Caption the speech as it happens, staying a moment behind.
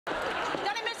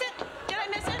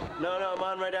No, I'm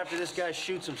on right after this guy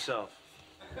shoots himself.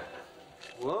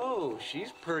 Whoa,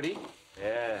 she's pretty.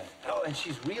 Yeah. Oh, and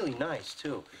she's really nice,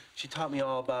 too. She taught me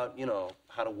all about, you know,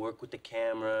 how to work with the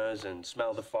cameras and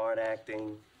smell the fart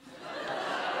acting.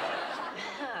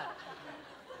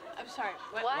 I'm sorry,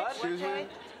 what? Excuse me?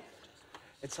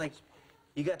 It's like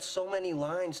you got so many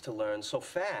lines to learn so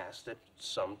fast that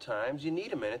sometimes you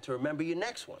need a minute to remember your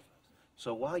next one.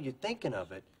 So while you're thinking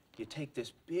of it, you take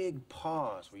this big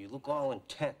pause where you look all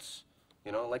intense,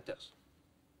 you know, like this.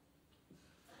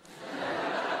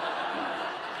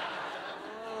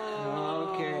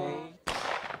 Okay.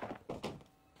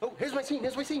 Oh, here's my scene,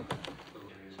 Mrs.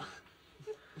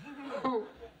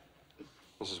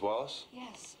 Wallace?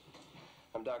 Yes.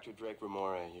 I'm Dr. Drake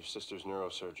Ramore, your sister's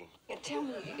neurosurgeon. Yeah, tell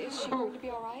me, is she going to be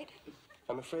all right?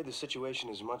 I'm afraid the situation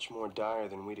is much more dire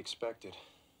than we'd expected.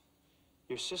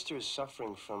 Your sister is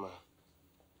suffering from a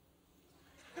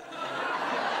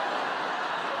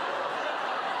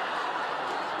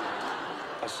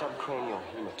subcranial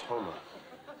hematoma.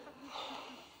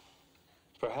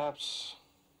 Perhaps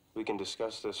we can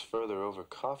discuss this further over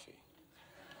coffee.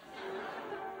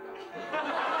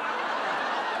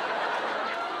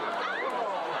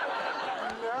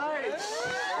 Nice.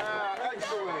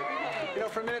 Excellent. You know,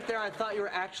 for a minute there, I thought you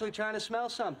were actually trying to smell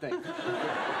something.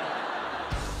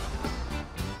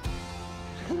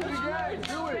 Do it again.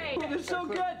 Do it. It's so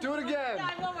good. Do it again.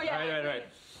 One more time. Right.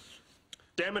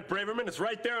 Damn it, Braverman, it's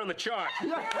right there on the chart.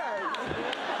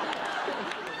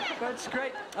 That's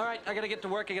great. All right, I gotta get to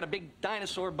work. I got a big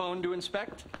dinosaur bone to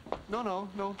inspect. No,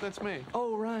 that's me.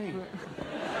 Oh, right.